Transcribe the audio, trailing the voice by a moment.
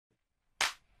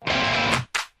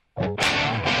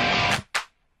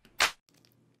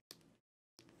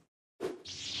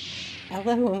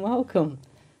Hello and welcome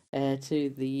to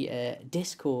the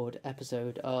Discord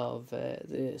episode of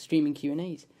the streaming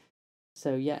Q&As.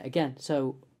 So yeah, again,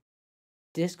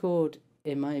 Discord,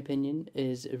 in my opinion,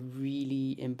 is a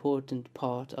really important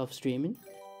part of streaming.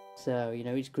 So,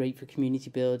 it's great for community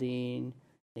building,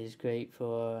 it's great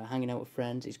for hanging out with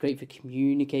friends, it's great for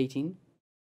communicating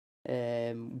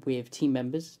with team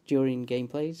members during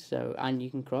gameplays. So, and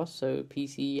you can cross, so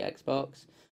PC, Xbox,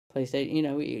 PlayStation,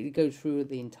 it goes through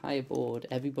the entire board.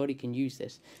 Everybody can use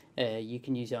this. You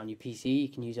can use it on your PC, you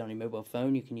can use it on your mobile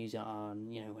phone, you can use it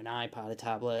on, an iPad, a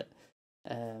tablet.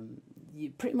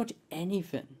 Pretty much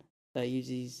anything that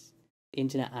uses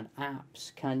internet and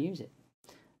apps can use it.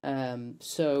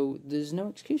 So there's no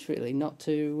excuse really not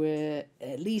to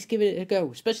at least give it a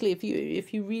go, especially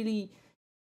if you really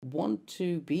want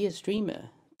to be a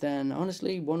streamer. Then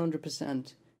honestly,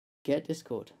 100% get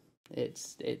Discord.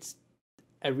 It's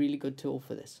a really good tool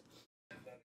for this.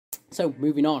 So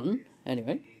moving on,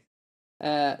 anyway.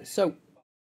 So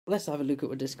let's have a look at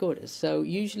what Discord is. So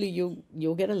usually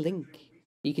you'll get a link.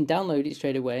 You can download it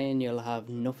straight away, and you'll have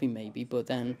nothing maybe. But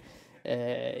then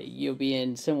you'll be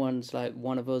in someone's, like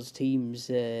one of us teams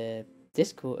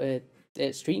Discord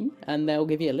stream, and they'll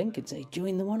give you a link and say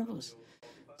join the one of us.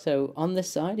 So on this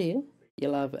side here,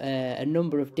 you'll have a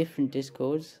number of different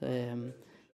Discords.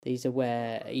 These are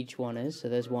where each one is. So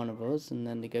there's one of us, and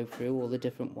then they go through all the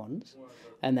different ones.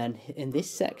 And then in this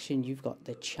section, you've got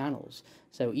the channels.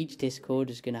 So each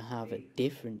Discord is going to have a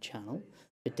different channel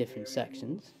for different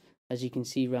sections. As you can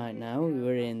see right now,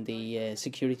 we're in the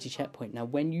security checkpoint. Now,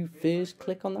 when you first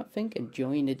click on that thing and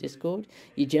join a Discord,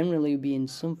 you generally be in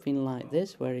something like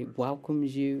this, where it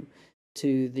welcomes you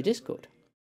to the Discord.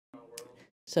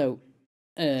 So,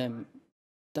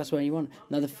 that's what you want.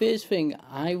 Now, the first thing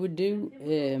I would do,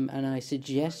 and I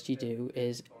suggest you do,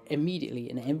 is immediately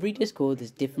in every Discord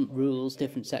there's different rules,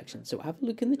 different sections. So have a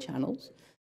look in the channels.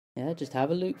 Yeah, just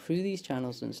have a look through these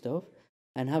channels and stuff,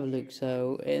 and have a look.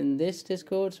 So in this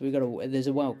Discord, so there's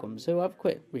a welcome. So have a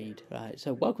quick read, right?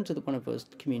 So welcome to the One of Us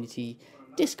community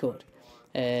Discord.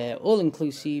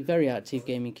 All-inclusive, very active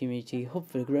gaming community, hub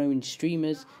for growing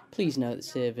streamers. Please note the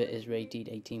server is rated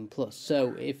 18+.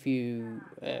 So if you,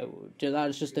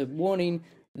 that's just a warning,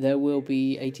 there will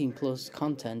be 18+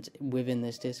 content within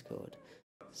this Discord.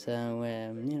 So,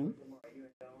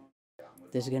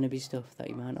 there's going to be stuff that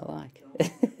you might not like.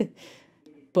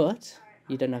 But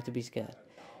you don't have to be scared.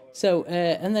 So,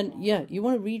 and then, yeah, you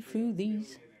want to read through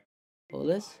all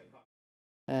this.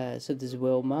 So there's a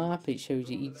world map. It shows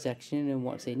you each section and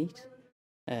what's in it.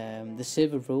 The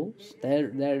server rules, they're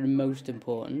the most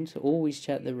important. So always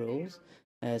check the rules.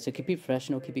 So keep it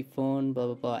professional, keep it fun, blah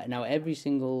blah blah. Now every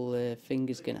single thing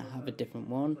is gonna have a different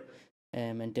one,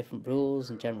 and different rules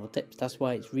and general tips. That's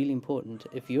why it's really important.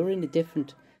 If you're in a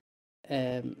different,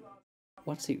 different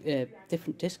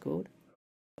Discord,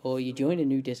 or you join a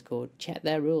new Discord, check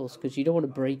their rules, because you don't want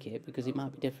to break it, because it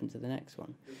might be different to the next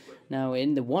one. Now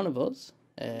in the one of us,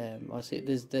 obviously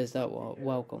there's that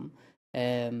welcome.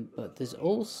 But there's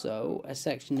also a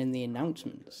section in the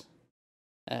announcements.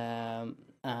 And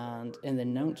in the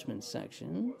announcements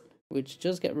section, which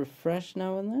does get refreshed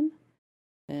now and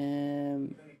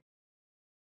then.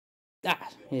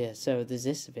 So there's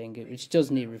this thing which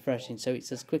does need refreshing. So it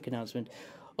says quick announcement.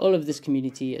 All of this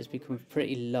community has become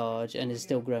pretty large and is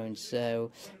still growing.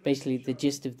 So basically, the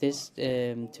gist of this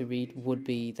to read would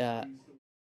be that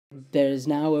there is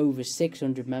now over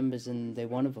 600 members in the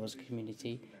One of Us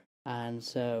community. And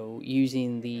so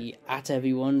using the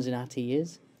 @everyone's and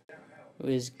 @ears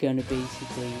is going to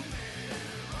basically,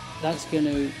 that's going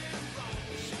to,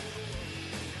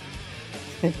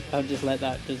 I'll just let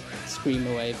that just scream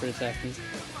away for a second.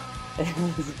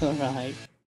 It's alright.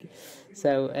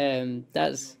 So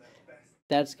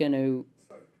that's going to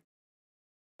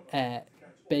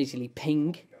basically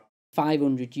ping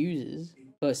 500 users,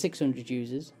 or 600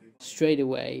 users, straight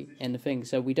away in the thing.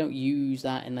 So we don't use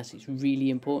that unless it's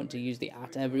really important to use the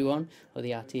 @everyone or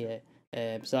the @ear.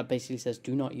 So that basically says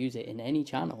do not use it in any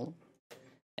channel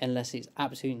unless it's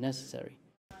absolutely necessary.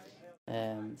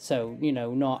 So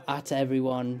not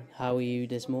 @everyone, how are you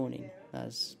this morning?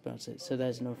 That's it. So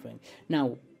there's another thing.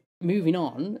 Now moving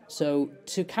on. So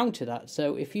to counter that,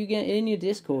 so if you get in your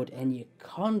Discord and you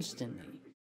constantly,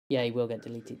 yeah, you will get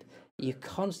deleted. You're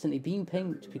constantly being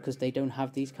pinged because they don't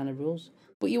have these kind of rules.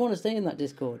 But you want to stay in that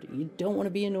Discord. You don't want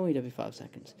to be annoyed every 5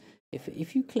 seconds.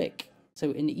 If you click, so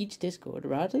in each Discord,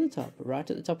 right at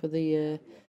the top of the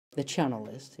channel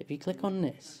list, if you click on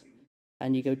this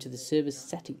and you go to the server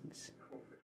settings,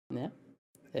 yeah,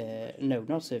 no,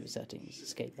 not server settings,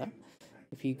 escape that.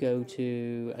 if you go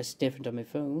to, it's different on my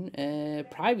phone,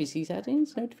 privacy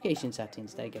settings, notification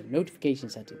settings, there you go, notification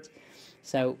settings.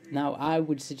 So now I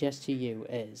would suggest to you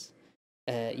is,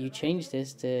 you change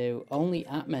this to only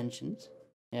at mentions,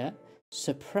 yeah,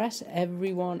 suppress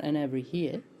everyone and every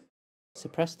here,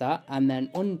 suppress that, and then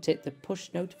untick the push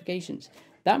notifications.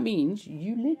 That means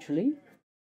you literally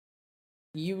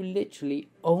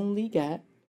only get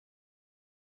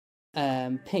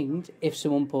pinged if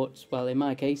someone puts, well, in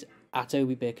my case, at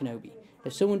ObiBearKenobi.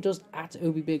 If someone does at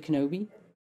ObiBearKenobi,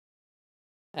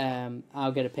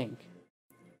 I'll get a ping.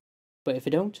 But if I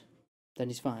don't, then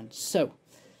it's fine. So,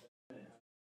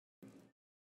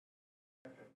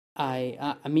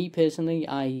 me personally,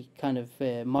 I kind of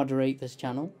moderate this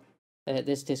channel,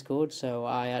 this Discord, so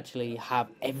I actually have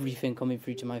everything coming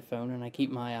through to my phone, and I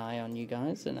keep my eye on you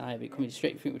guys, and I have it coming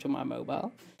straight through to my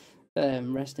mobile.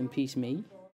 Rest in peace, me.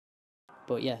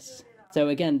 But yes, so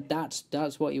again,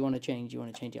 that's what you want to change. You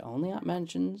want to change it only at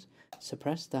mentions,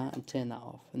 suppress that, and turn that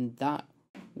off, and that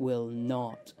will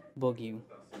not bug you.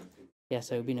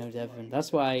 Yes, Obi knows everything.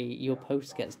 That's why your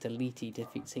post gets deleted if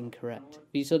it's incorrect. If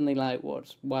you suddenly like,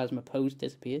 why has my post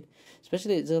disappeared?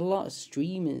 Especially, there's a lot of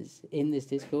streamers in this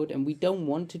Discord, and we don't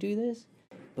want to do this,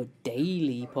 but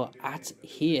daily put at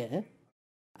here,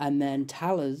 and then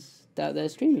tell us that they're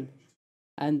streaming.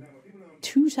 And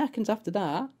 2 seconds after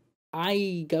that,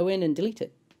 I go in and delete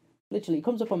it. Literally, it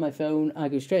comes up on my phone, I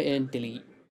go straight in, delete,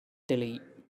 delete,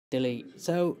 delete.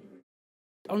 So,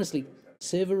 honestly,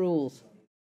 server rules.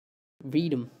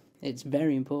 Read them. It's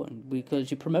very important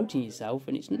because you're promoting yourself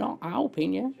and it's not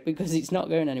helping you because it's not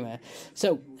going anywhere.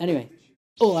 So, anyway,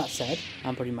 all that said,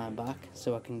 I'm putting mine back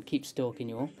so I can keep stalking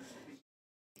you all.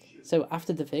 So,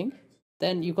 after the thing,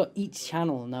 then you've got each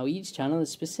channel. Now, each channel is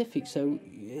specific. So,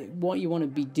 what you want to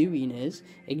be doing is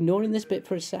ignoring this bit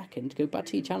for a second, go back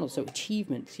to your channel. So,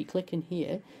 achievements, you click in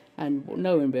here, and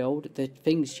lo and behold, the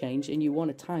things change, and you want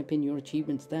to type in your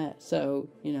achievements there. So,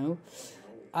 you know,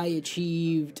 I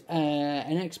achieved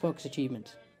an Xbox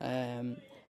achievement.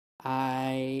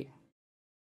 I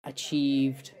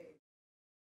achieved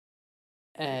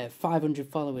 500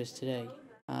 followers today.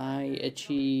 I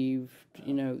achieved,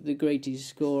 the greatest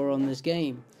score on this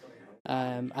game.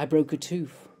 I broke a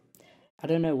tooth. I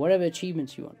don't know, whatever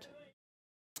achievements you want.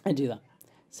 I do that.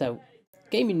 So,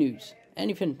 gaming news.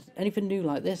 Anything new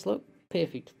like this, look,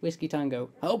 perfect. Whiskey Tango.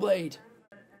 Hellblade.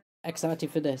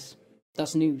 Excited for this.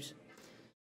 That's news.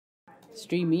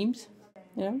 Stream memes,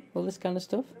 all this kind of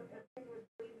stuff.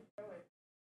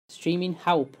 Streaming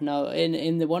help. Now,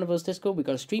 in the One of Us Discord, we've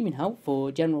got a streaming help for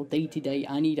general day-to-day.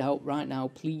 I need help right now.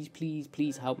 Please, please,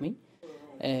 please help me.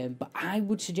 But I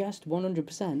would suggest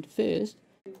 100% first,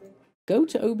 go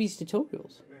to Obi's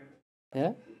tutorials.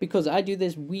 Yeah? Because I do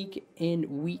this week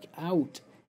in, week out,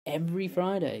 every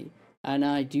Friday. And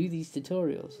I do these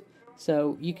tutorials.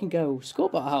 So you can go,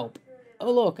 Scorebot help.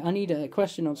 Oh look, I need a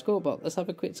question on Scorebot. Let's have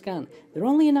a quick scan. They're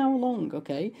only an hour long,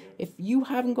 okay? If you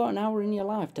haven't got an hour in your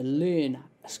life to learn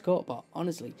Scorebot,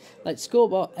 honestly, like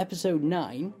Scorebot episode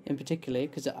 9 in particular,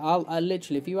 because I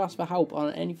literally, if you ask for help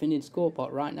on anything in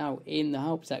Scorebot right now in the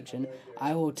help section,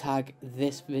 I will tag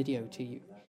this video to you.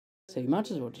 So you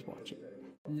might as well just watch it.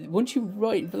 Once you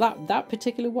write that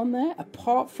particular one there,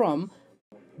 apart from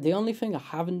the only thing I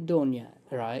haven't done yet,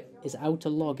 right, is how to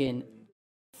log in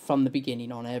from the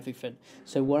beginning on everything.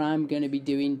 So what I'm going to be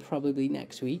doing probably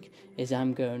next week is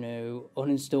I'm going to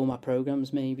uninstall my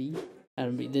programs maybe,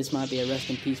 and this might be a rest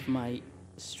in peace for my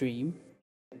stream,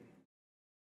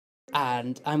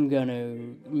 and I'm going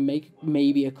to make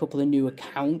maybe a couple of new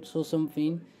accounts or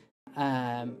something,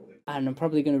 and I'm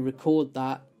probably going to record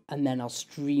that, and then I'll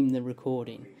stream the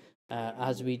recording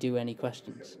as we do any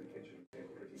questions.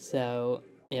 So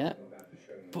yeah,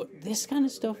 but this kind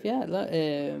of stuff, yeah,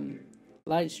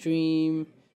 light stream,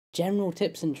 general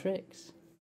tips and tricks.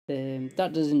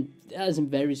 That isn't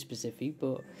very specific,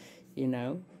 but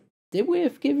they're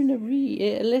worth giving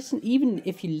a listen. Even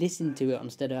if you listen to it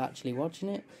instead of actually watching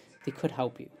it, they could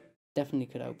help you. Definitely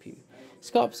could help you.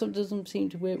 Skype doesn't seem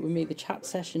to work with me. The chat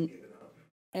section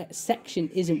section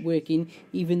isn't working,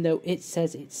 even though it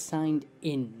says it's signed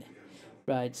in.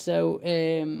 Right. So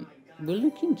we'll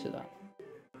look into that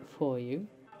for you.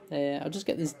 I'll just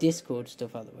get this Discord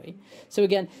stuff out of the way. So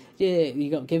again,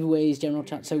 you got giveaways, general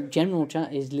chat. So general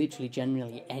chat is literally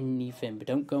generally anything, but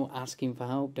don't go asking for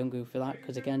help. Don't go for that,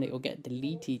 because again, it will get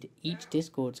deleted. Each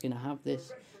Discord's going to have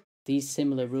these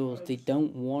similar rules. They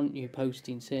don't want you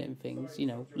posting certain things.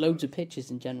 Loads of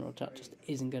pictures in general chat just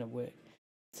isn't going to work.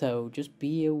 So just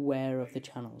be aware of the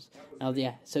channels. Now,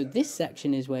 yeah, so this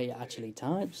section is where you actually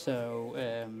type. So,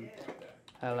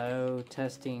 hello,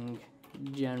 testing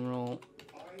general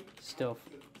stuff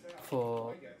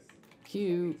for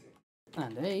Q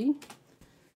and A,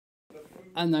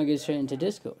 and that goes straight into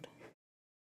Discord.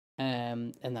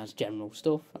 And that's general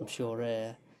stuff. I'm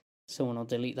sure someone will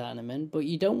delete that in a minute. But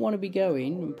you don't want to be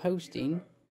going and posting.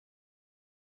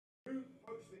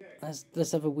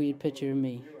 Let's have a weird picture of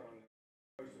me.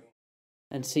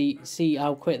 And see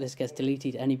how quick this gets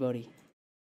deleted. Anybody.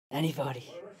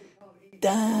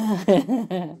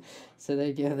 So there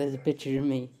you go, there's a picture of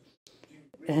me.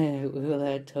 We'll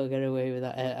let Tug get away with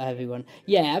that, everyone.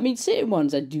 Yeah, I mean, certain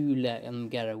ones I do let them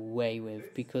get away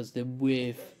with because they're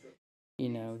with,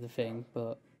 the thing.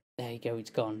 But there you go, it's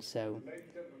gone. So,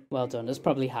 well done. That's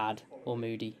probably Had or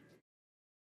Moody.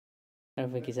 I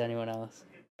don't think it's anyone else.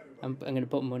 I'm going to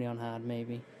put money on Had,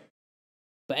 maybe.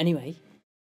 But anyway.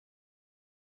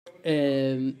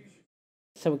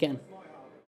 So again.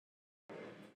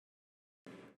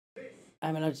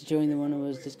 I'm allowed to join the One of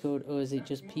Us Discord, or is it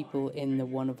just people in the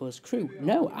One of Us crew?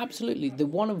 No, absolutely. The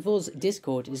One of Us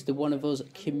Discord is the One of Us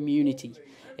community.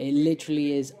 It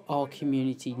literally is our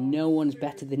community. No one's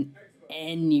better than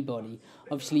anybody.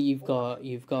 Obviously, you've got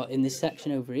in this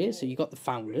section over here. So you've got the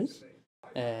founders.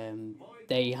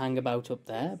 They hang about up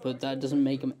there, but that doesn't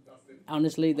make them.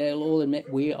 Honestly, they'll all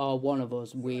admit we are one of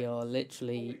us. We are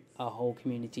literally our whole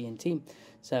community and team.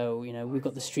 So we've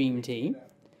got the stream team.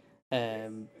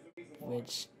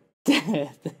 Which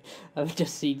I've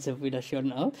just seen something I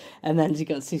shouldn't have. And then you've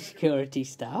got security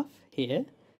staff here.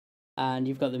 And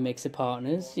you've got the mixer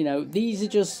partners. These are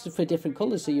just for different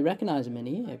colours, so you recognise them in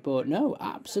here. But no,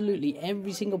 absolutely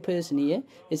every single person here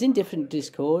is in different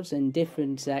Discords and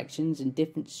different sections and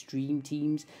different stream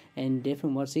teams and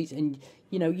different WhatsApps. And,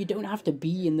 you don't have to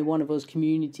be in the One of Us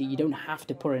community. You don't have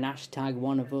to put an hashtag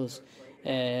One of Us,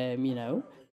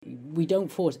 We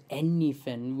don't force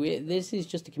anything. This is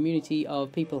just a community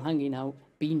of people hanging out,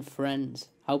 being friends,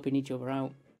 helping each other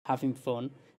out, having fun.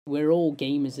 We're all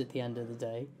gamers at the end of the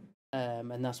day,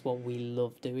 and that's what we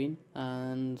love doing.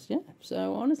 And yeah,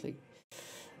 so honestly,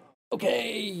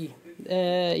 okay,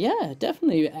 yeah,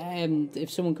 definitely. If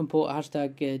someone can put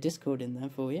hashtag Discord in there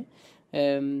for you,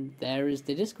 there is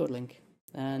the Discord link.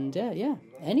 And yeah,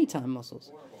 anytime,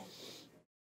 muscles.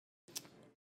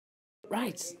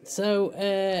 Right, so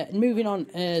moving on.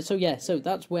 So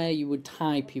that's where you would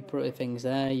type your things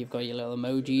there. You've got your little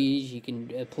emojis. You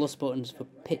can plus buttons for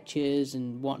pictures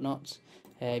and whatnot.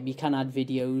 You can add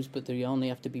videos, but they only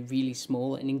have to be really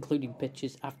small, and including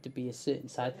pictures have to be a certain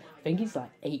size. I think it's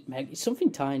like 8 meg. It's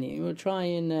something tiny. We'll try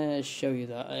and show you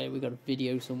that. We got a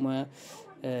video somewhere.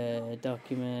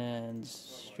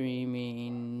 Documents,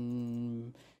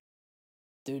 streaming.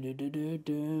 Have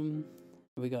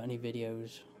we got any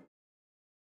videos?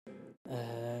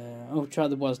 I'll try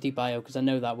the WASD bio because I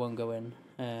know that won't go in.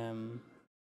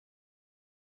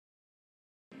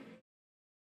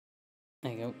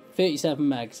 There you go, 37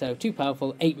 meg, so too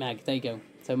powerful. 8 meg, there you go.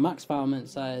 So max file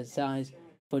size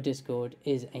for Discord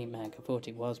is 8 meg. I thought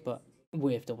it was, but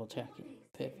worth double checking.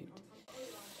 Perfect.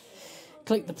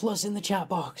 Click the plus in the chat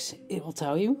box. It will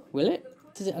tell you. Will it?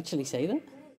 Does it actually say that?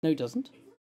 No, it doesn't.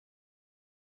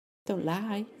 Don't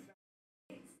lie.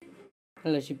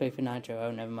 Unless you pay for Nitro.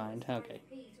 Oh, never mind. Okay.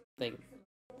 There you go.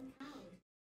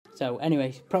 So,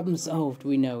 anyway, problem solved.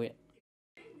 We know it.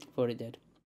 Thought it did.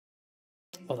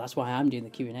 Oh, that's why I'm doing the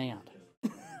Q&A ad.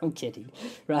 I'm kidding.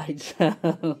 Right, so...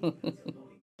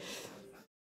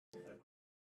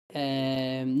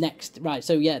 next. Right,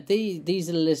 so yeah, these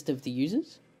are the list of the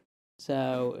users.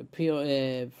 So,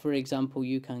 for example,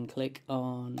 you can click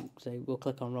on... Say, we'll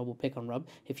click on Rob. We'll pick on Rob.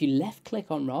 If you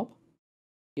left-click on Rob,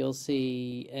 you'll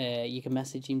see you can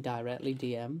message him directly,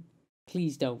 DM.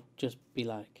 Please don't just be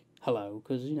like, hello,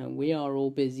 because, we are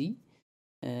all busy.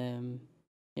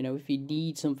 If you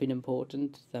need something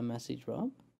important, then message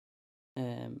Rob.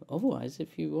 Otherwise,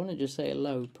 if you want to just say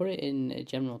hello, put it in a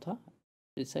general tab.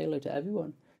 Just say hello to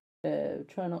everyone.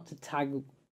 Try not to tag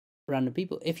random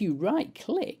people. If you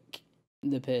right-click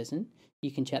the person,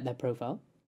 you can check their profile.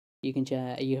 You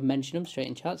can mention them straight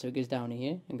in chat, so it goes down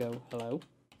here and go, hello.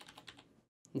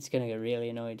 It's going to get really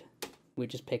annoyed. We're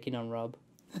just picking on Rob.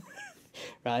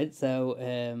 Right, so,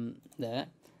 there.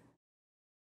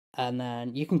 And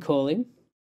then you can call him.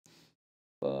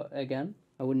 But, again,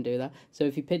 I wouldn't do that. So,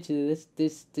 if you picture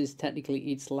this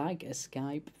technically, it's like a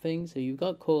Skype thing. So, you've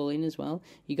got calling as well.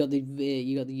 You got the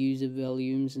user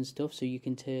volumes and stuff, so you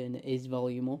can turn his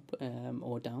volume up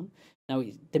or down. Now,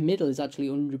 the middle is actually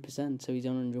 100%, so he's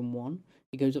on 101.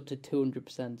 It goes up to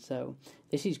 200%. So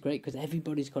this is great because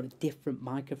everybody's got a different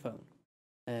microphone,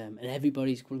 and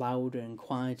everybody's louder and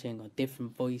quieter and got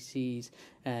different voices.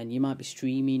 And you might be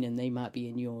streaming, and they might be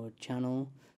in your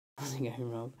channel. How's it going,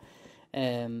 Rob?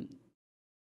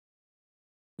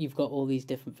 you've got all these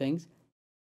different things,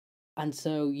 and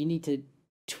so you need to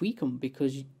tweak them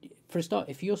because, for a start,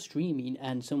 if you're streaming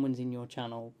and someone's in your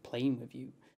channel playing with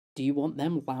you, do you want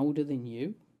them louder than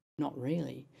you? Not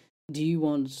really. Do you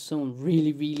want some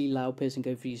really, really loud person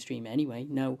go through your stream anyway?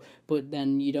 No. But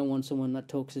then you don't want someone that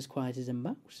talks as quiet as a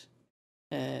mouse.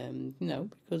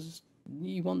 Because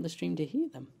you want the stream to hear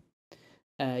them.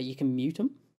 You can mute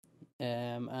them.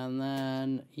 And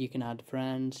then you can add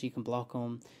friends, you can block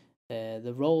them.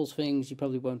 The roles things you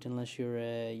probably won't unless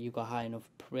you've got high enough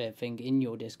thing in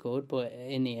your Discord, but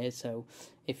in here, so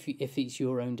if it's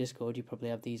your own Discord, you probably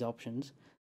have these options.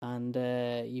 And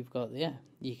you've got,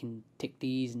 you can tick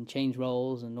these and change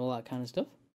roles and all that kind of stuff.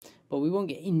 But we won't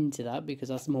get into that because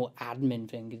that's more admin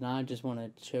thing, and I just want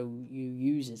to show you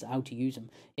users how to use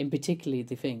them. In particular,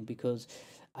 the thing, because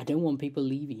I don't want people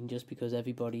leaving just because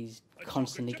everybody's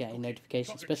constantly getting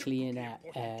notifications, especially in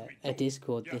a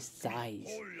Discord this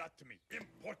size.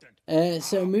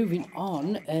 So moving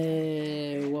on,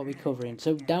 what are we covering?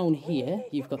 So down here,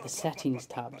 you've got the settings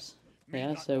tabs.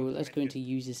 Yeah, so let's go into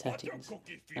user settings.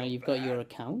 Now you've got your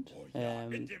account.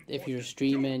 If you're a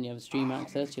streamer and you have stream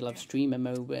access, you'll have streamer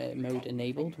mode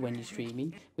enabled when you're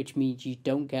streaming, which means you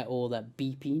don't get all that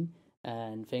beeping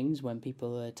and things when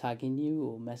people are tagging you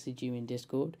or message you in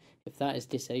Discord. If that is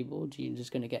disabled, you're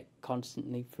just going to get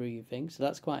constantly through your thing. So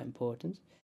that's quite important.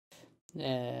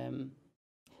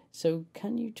 So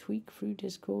can you tweak through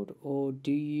Discord, or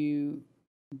do you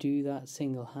do that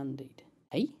single-handed?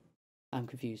 Hey? I'm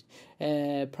confused.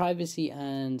 Privacy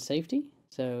and safety.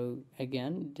 So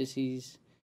again, this is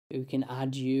who can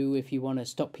add you if you want to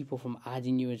stop people from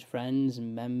adding you as friends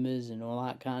and members and all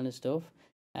that kind of stuff.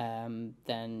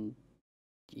 Then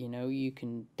you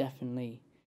can definitely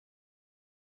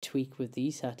tweak with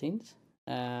these settings.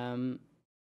 I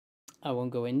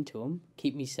won't go into them.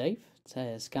 Keep me safe.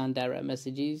 Scan direct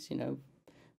messages.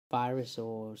 Virus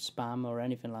or spam or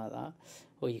anything like that.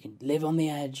 Or you can live on the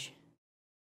edge.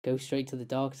 Go straight to the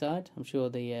dark side. I'm sure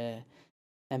the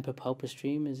Emperor Pulper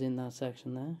stream is in that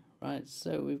section there. Right,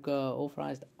 so we've got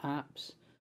authorized apps.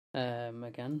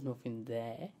 Again, nothing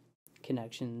there.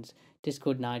 Connections.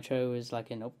 Discord Nitro is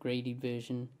like an upgraded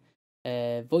version.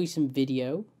 Voice and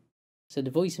video. So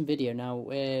the voice and video now,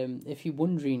 if you're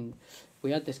wondering, we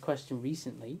had this question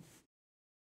recently.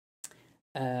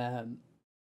 My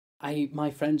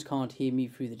friends can't hear me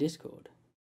through the Discord.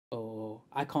 Or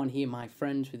I can't hear my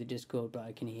friends through the Discord, but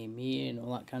I can hear me and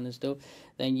all that kind of stuff,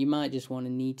 then you might just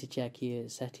need to check your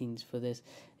settings for this.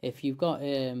 If you've got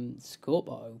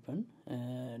Scorebot open,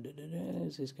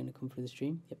 is this going to come through the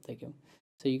stream? Yep, there you go.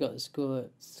 So you got the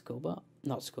Scorebot,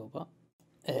 not Scorebot.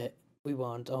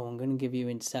 I'm going to give you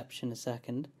Inception a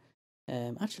second.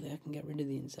 Actually, I can get rid of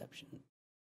the Inception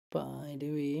by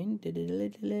doing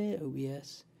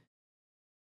OBS.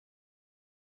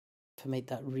 To make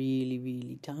that really,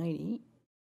 really tiny.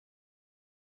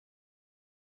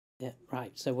 Yeah,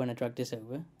 right. So when I drag this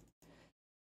over,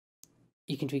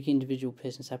 you can tweak individual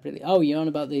person separately. Oh, you're on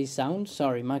about the sound?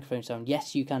 Sorry, microphone sound.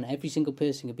 Yes, you can. Every single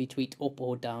person can be tweaked up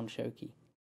or down, Shoki.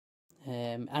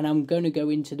 And I'm going to go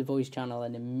into the voice channel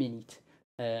in a minute.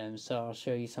 So I'll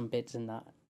show you some bits in that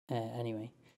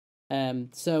anyway.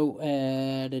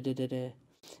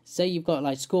 Say you've got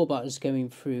like Scorebot is going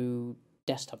through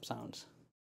desktop sounds.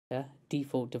 Yeah,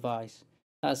 default device.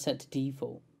 That's set to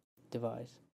default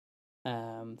device.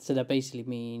 So that basically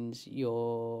means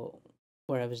your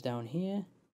wherever's down here,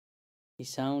 your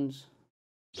sounds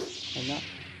and that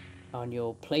on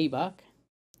your playback,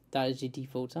 that is your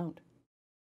default sound.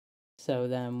 So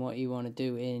then what you want to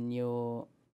do in your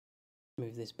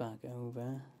move this back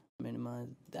over, minimize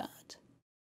that.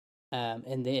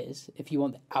 In this, if you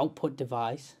want the output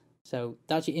device, so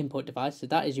that's your input device, so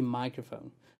that is your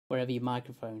microphone. Wherever your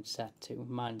microphone's set to.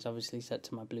 Mine's obviously set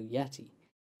to my Blue Yeti,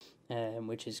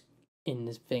 which is in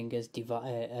this thing as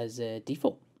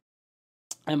default.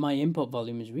 And my input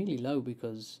volume is really low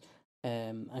because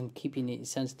I'm keeping it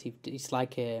sensitive. It's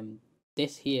like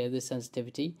this here, the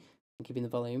sensitivity. I'm keeping the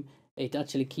volume. It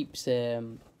actually keeps. It's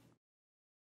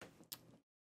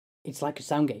like a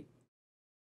sound gate.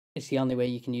 It's the only way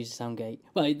you can use a sound gate.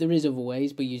 Well, there is other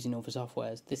ways, but using other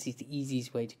softwares, this is the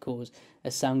easiest way to cause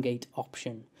a sound gate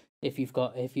option. If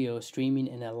you're streaming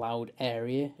in a loud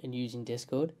area and using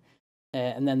Discord,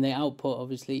 and then the output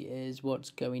obviously is what's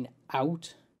going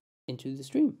out into the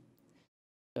stream.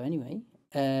 So anyway,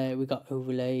 we got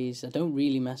overlays. I don't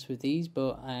really mess with these,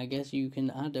 but I guess you can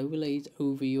add overlays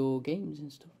over your games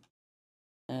and stuff.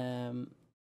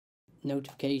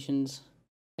 Notifications.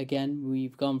 Again,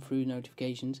 we've gone through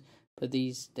notifications, but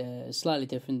these slightly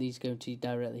different. These go to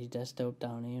directly desktop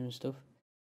down here and stuff.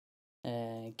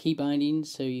 Key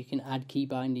bindings, so you can add key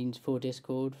bindings for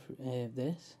Discord.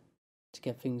 This to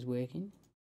get things working.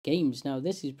 Games. Now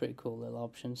this is a pretty cool little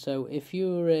option. So if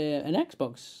you're an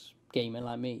Xbox gamer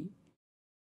like me,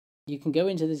 you can go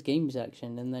into this game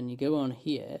section and then you go on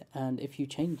here, and if you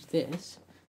change this,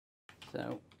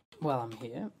 so while I'm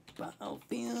here,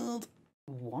 Battlefield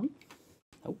 1,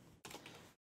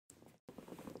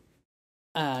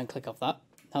 and click off that.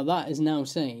 Now that is now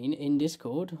saying in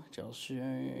Discord, which I'll show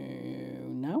you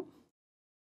now.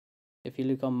 If you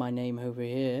look on my name over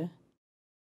here,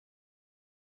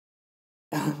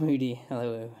 Moody,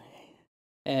 hello.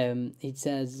 It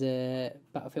says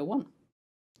Battlefield 1.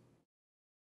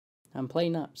 I'm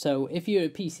playing that. So if you're a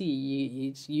PC,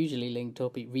 it's usually linked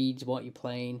up. It reads what you're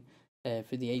playing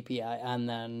through the API, and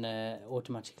then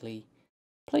automatically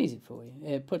plays it for you.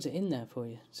 It puts it in there for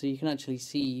you, so you can actually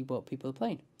see what people are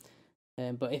playing.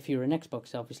 But if you're an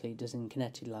Xbox, obviously it doesn't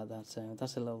connect it like that. So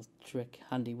that's a little trick,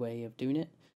 handy way of doing it.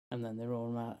 And then they're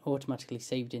all automatically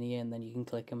saved in here, and then you can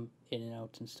click them in and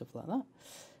out and stuff like that.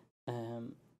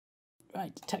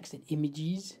 Right, text and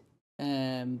images.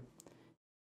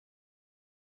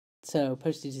 So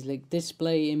postage is like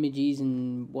display images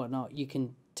and whatnot. You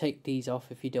can take these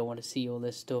off if you don't want to see all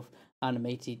this stuff.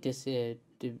 Animated GIFs, and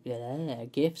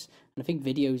I think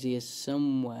videos here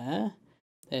somewhere.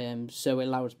 So it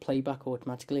allows playback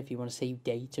automatically if you want to save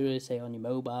data, say on your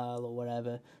mobile or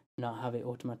whatever, not have it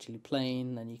automatically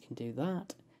playing, then you can do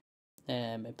that.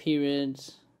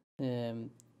 Appearance.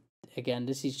 Again,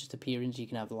 this is just appearance. You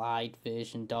can have light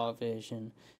version, dark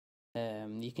version.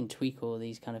 You can tweak all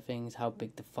these kind of things, how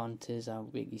big the font is, how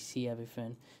big you see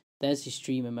everything. There's your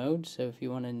streamer mode, so if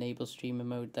you want to enable streamer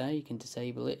mode there, you can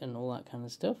disable it and all that kind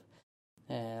of stuff.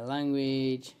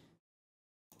 Language,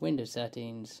 window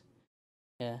settings,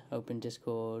 open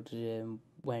Discord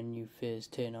when you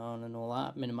first turn on and all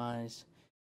that, minimize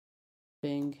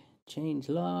thing, change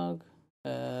log,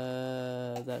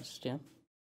 that's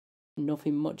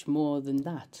nothing much more than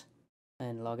that,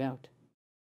 and log out.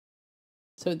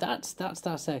 So that's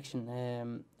that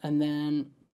section, and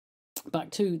then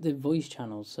back to the voice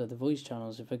channels. So the voice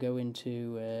channels, if I go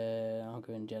into, I'll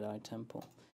go in Jedi Temple.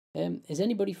 Is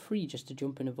anybody free just to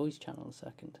jump in a voice channel a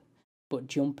second? But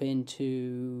jump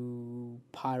into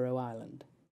Pyro Island.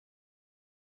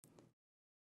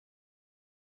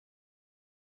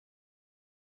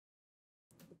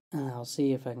 And I'll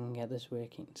see if I can get this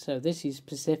working. So this is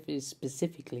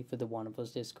specifically for the One of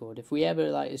Us Discord. If we ever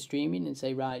like is streaming and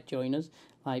say, right, join us,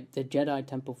 like the Jedi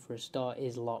Temple for a start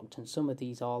is locked, and some of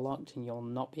these are locked and you'll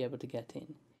not be able to get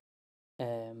in.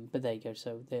 But there you go.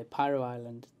 So the Pyro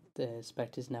Island, the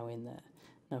Spectre's now in there.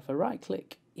 Now if I right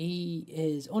click, he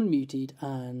is unmuted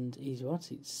and he's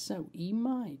so he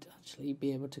might actually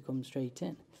be able to come straight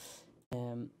in.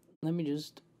 Let me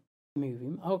just move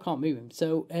him. Oh, I can't move him.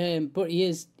 So but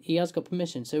he has got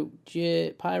permission. So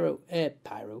Pyro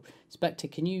Spectre,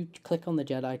 can you click on the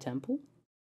Jedi Temple?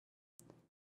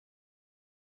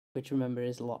 Which remember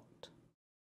is locked.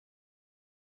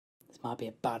 This might be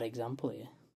a bad example here.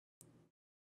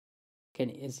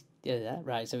 Is that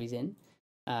right? So he's in,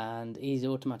 and he's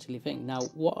automatically thing. Now,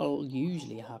 what'll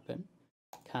usually happen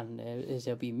is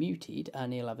he'll be muted,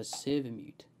 and he'll have a server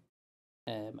mute.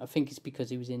 I think it's because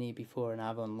he was in here before, and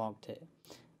I've unlocked it.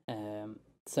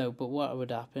 But what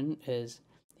would happen is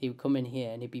he would come in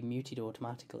here, and he'd be muted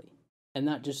automatically, and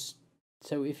that just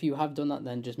so if you have done that,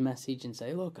 then just message and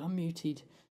say, look, I'm muted.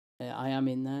 I am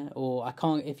in there, or I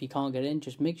can't. If you can't get in,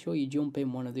 just make sure you jump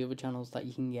in one of the other channels that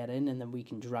you can get in, and then we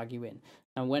can drag you in.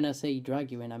 And when I say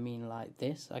drag you in, I mean like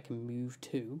this. I can move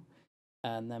to,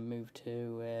 and then move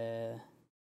to,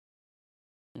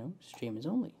 streamers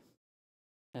only.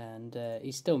 And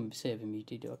he's still server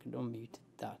muted. I can unmute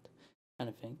that kind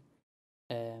of thing.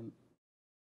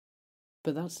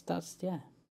 But that's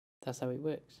how it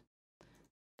works.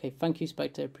 Okay, thank you,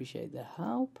 Spectre. Appreciate the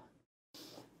help.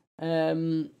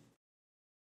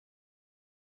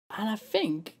 And I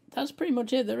think that's pretty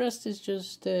much it. The rest is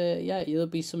just, there'll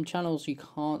be some channels you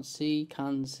can't see,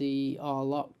 can see, are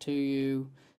locked to you,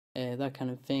 that kind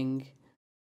of thing.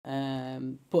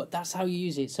 But that's how you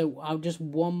use it. So just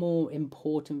one more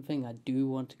important thing I do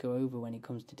want to go over when it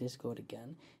comes to Discord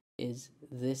again is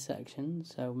this section.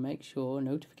 So make sure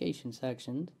notification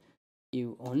section,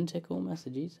 you untick all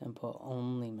messages and put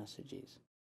only messages.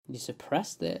 You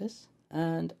suppress this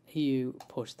and you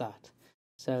push that.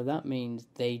 So that means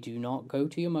they do not go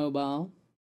to your mobile.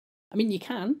 I mean, you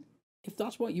can. If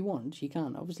that's what you want, you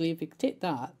can. Obviously, if you tick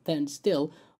that, then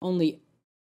still only...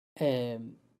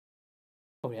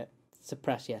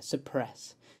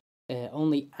 suppress.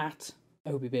 Only at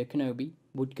Obi-Wan Kenobi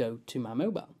would go to my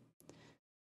mobile.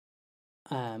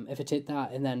 If I take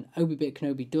that, and then Obi-Bit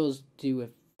Kenobi does do a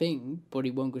thing, but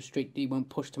it won't go straight. It won't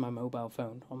push to my mobile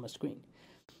phone on my screen.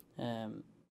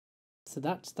 So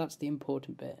that's the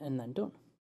important bit, and then done.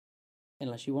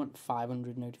 Unless you want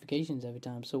 500 notifications every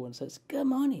time someone says "Good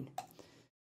morning,"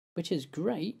 which is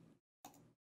great.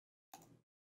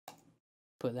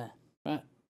 Put there, right?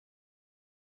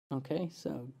 Okay,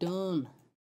 so done.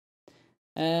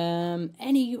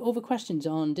 Any other questions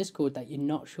on Discord that you're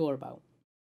not sure about?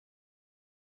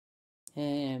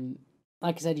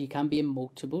 Like I said, you can be in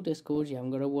multiple Discords. You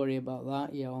haven't got to worry about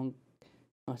that. You're on,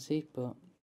 I see, but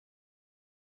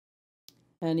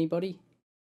anybody?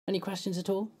 Any questions at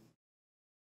all?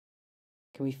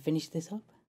 Can we finish this up?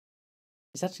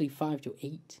 It's actually 5 to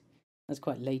 8. That's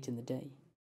quite late in the day.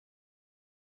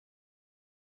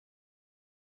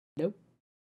 Nope.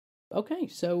 Okay,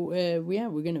 so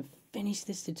we're gonna finish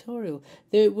this tutorial.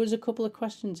 There was a couple of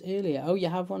questions earlier. Oh, you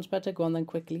have one, Spectre? Go on then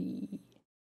quickly.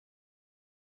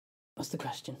 What's the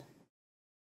question?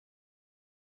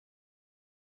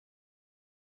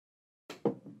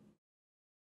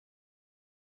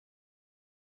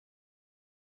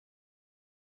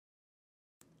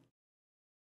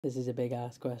 This is a big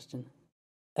ass question.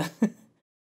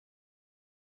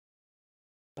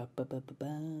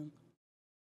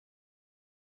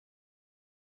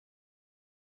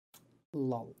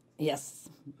 Lol. Yes.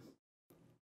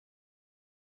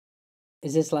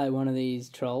 Is this like one of these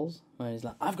trolls where he's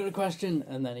like, I've got a question,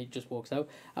 and then he just walks out?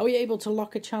 Are we able to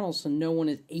lock a channel so no one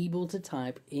is able to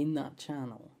type in that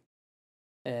channel?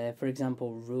 For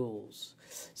example, rules.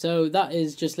 So that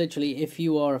is just literally if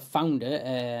you are a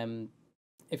founder,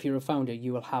 if you're a founder,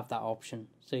 you will have that option.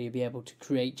 So you'll be able to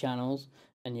create channels,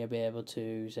 and you'll be able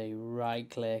to say right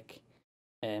click,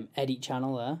 edit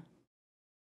channel there.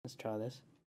 Let's try this.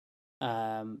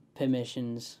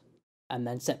 Permissions, and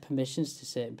then set permissions to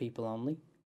certain people only.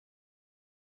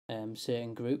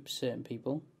 Certain groups, certain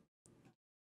people.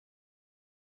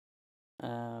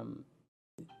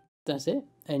 That's it,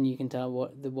 and you can tell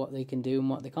what they can do and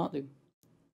what they can't do.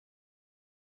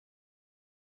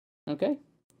 Okay,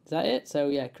 is that it? So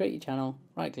yeah, create your channel,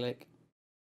 right click.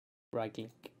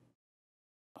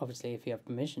 Obviously, if you have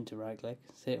permission to right click,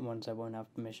 certain ones I won't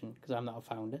have permission because I'm not a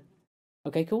founder.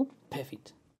 Okay, cool,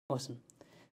 perfect, awesome.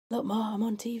 Look, Ma, I'm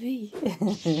on TV.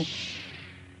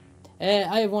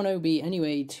 I have one OB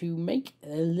anyway. To make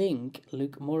a link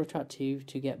look more attractive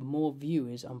to get more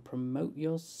viewers and promote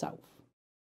yourself.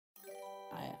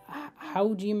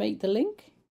 How do you make the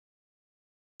link?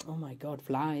 Oh my god,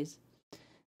 flies.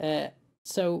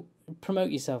 So promote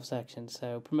yourself section.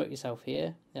 So promote yourself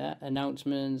here. Yeah,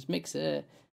 announcements, Mixer,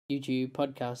 YouTube,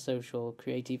 podcast, social,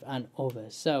 creative, and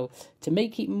others. So to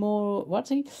make it more,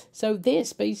 so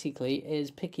this basically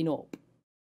is picking up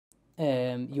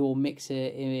your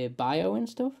Mixer bio and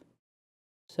stuff.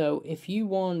 So if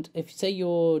say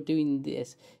you're doing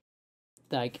this,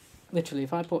 like literally,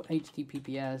 if I put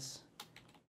HTTPS,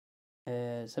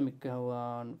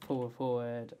 semicolon /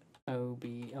 OB,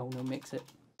 oh no,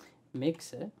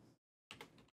 Mixer.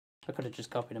 I could have just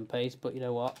copied and pasted, but you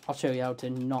know what? I'll show you how to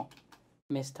not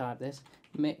mistype this.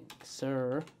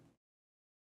 Mixer.com,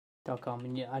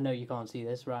 and I know you can't see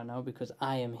this right now because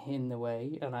I am in the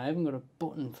way and I haven't got a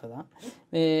button for that.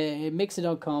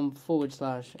 Mixer.com /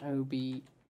 OB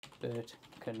Bert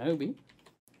Kenobi.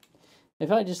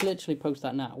 If I just literally post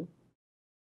that now,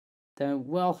 then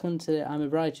welcome to I'm a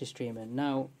Variety Streamer.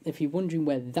 Now, if you're wondering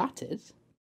where that is,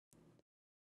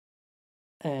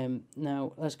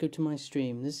 now let's go to my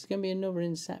stream. This is going to be another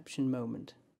Inception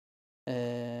moment.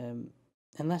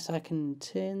 Unless I can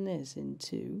turn this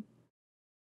into...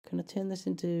 Can I turn this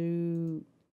into...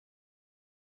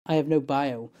 I have no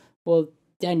bio. Well,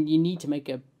 then you need to make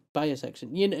a bio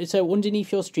section. You know, so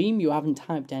underneath your stream, you haven't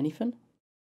typed anything,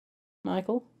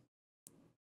 Michael?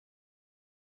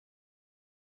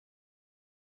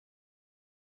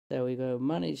 There we go.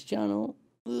 Manage channel.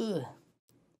 Ugh.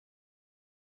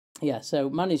 Yeah, so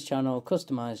manage channel,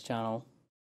 customize channel,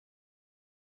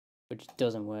 which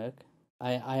doesn't work.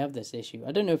 I have this issue.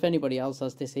 I don't know if anybody else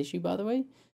has this issue, by the way,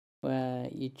 where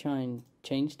you try and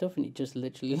change stuff and it just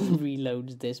literally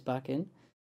reloads this back in.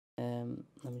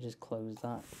 Let me just close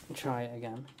that and try it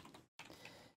again.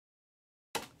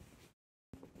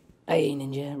 Hey,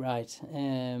 Ninja, right.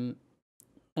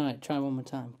 Alright, try one more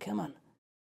time. Come on.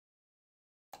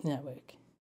 Network.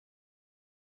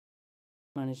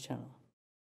 Manage channel.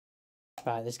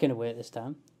 Right, it's going to work this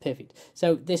time. Perfect.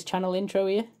 So this channel intro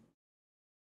here.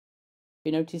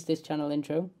 You notice this channel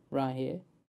intro right here?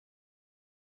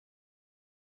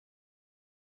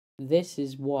 This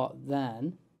is what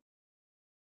then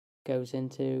goes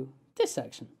into this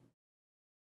section.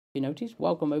 you notice,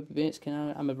 welcome OBBits,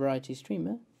 I'm a variety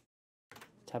streamer.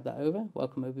 Tab that over,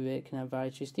 welcome OBBit, can I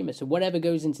variety streamer. So whatever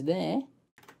goes into there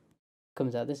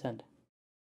comes out this end.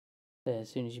 There, as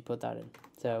soon as you put that in.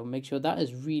 So make sure that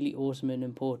is really awesome and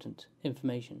important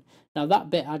information. Now that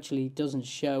bit actually doesn't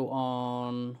show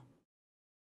on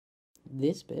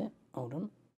this bit. Hold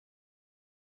on.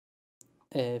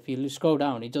 If you scroll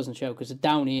down, it doesn't show, because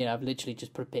down here I've literally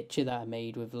just put a picture that I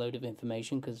made with a load of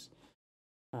information because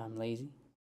I'm lazy.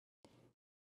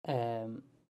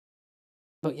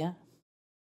 But yeah,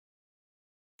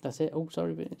 that's it. Oh,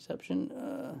 sorry, bit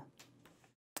exception.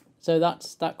 So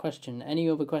that's that question. Any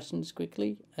other questions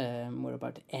quickly? We're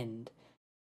about to end.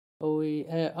 I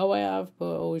have,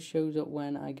 but it always shows up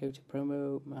when I go to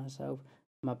promote myself.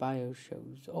 My bio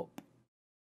shows up.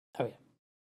 Oh yeah.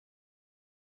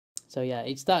 So yeah,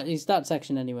 it's that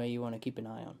section anyway you want to keep an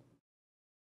eye on.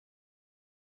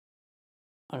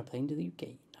 On a plane to the UK.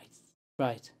 Nice.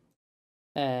 Right.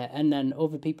 And then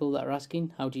other people that are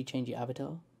asking, how do you change your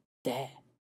avatar? There.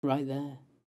 Right there.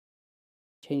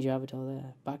 Change your avatar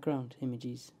there. Background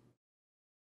images.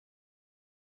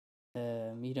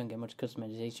 You don't get much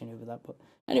customization over that, but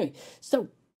anyway, so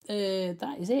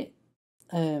that is it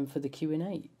for the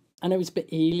Q&A. I know it's a bit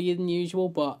earlier than usual,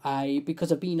 but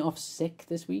because I've been off sick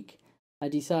this week, I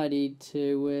decided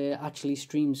to actually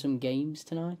stream some games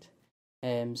tonight.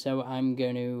 So I'm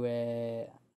going to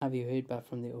have you heard back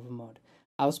from the other mod.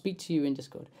 I'll speak to you in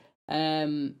Discord. So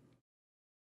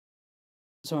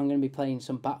I'm going to be playing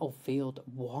some Battlefield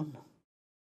 1.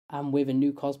 And with a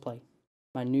new cosplay.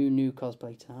 My new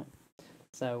cosplay tonight.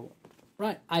 So,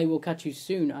 right, I will catch you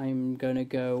soon. I'm going to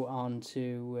go on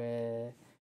to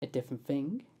a different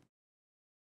thing.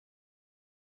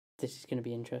 This is going to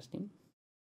be interesting.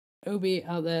 Obi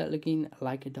out there looking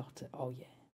like a daughter. Oh, yeah.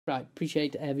 Right,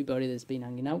 appreciate everybody that's been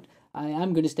hanging out. I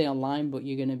am going to stay online, but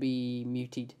you're going to be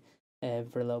muted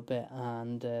for a little bit.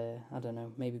 And, I don't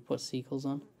know, maybe put seagulls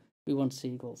on. We want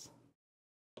seagulls.